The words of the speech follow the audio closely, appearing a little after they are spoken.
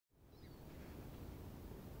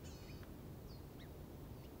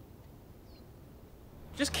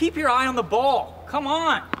Just keep your eye on the ball. Come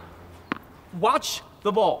on. Watch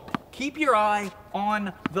the ball. Keep your eye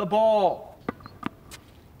on the ball.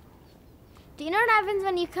 Do you know what happens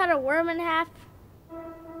when you cut a worm in half?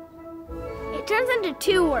 It turns into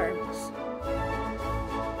two worms.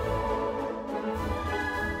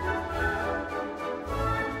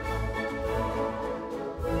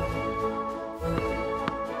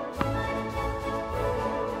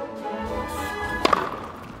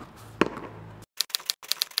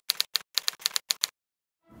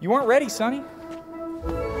 You weren't ready, Sonny.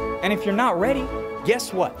 And if you're not ready,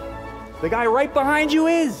 guess what? The guy right behind you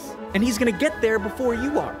is. And he's gonna get there before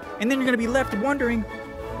you are. And then you're gonna be left wondering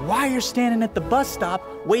why you're standing at the bus stop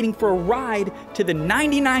waiting for a ride to the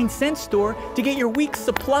 99-cent store to get your week's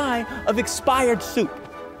supply of expired soup.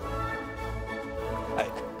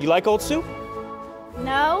 You like old soup?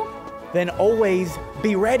 No. Then always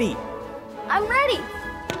be ready. I'm ready.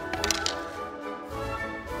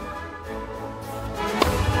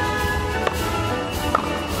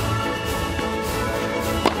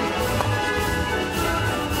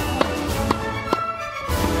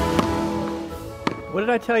 What did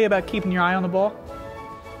I tell you about keeping your eye on the ball?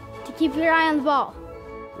 To keep your eye on the ball.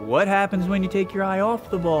 What happens when you take your eye off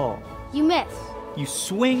the ball? You miss. You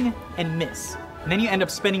swing and miss. And then you end up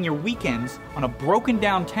spending your weekends on a broken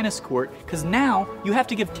down tennis court because now you have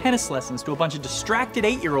to give tennis lessons to a bunch of distracted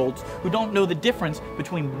 8-year-olds who don't know the difference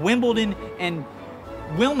between Wimbledon and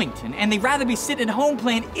Wilmington, and they'd rather be sitting at home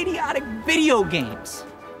playing idiotic video games.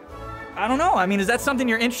 I don't know, I mean, is that something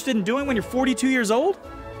you're interested in doing when you're 42 years old?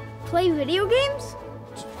 Play video games?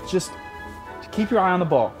 Just keep your eye on the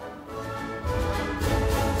ball.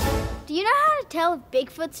 Do you know how to tell if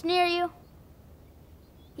Bigfoot's near you?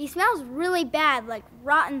 He smells really bad, like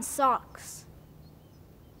rotten socks.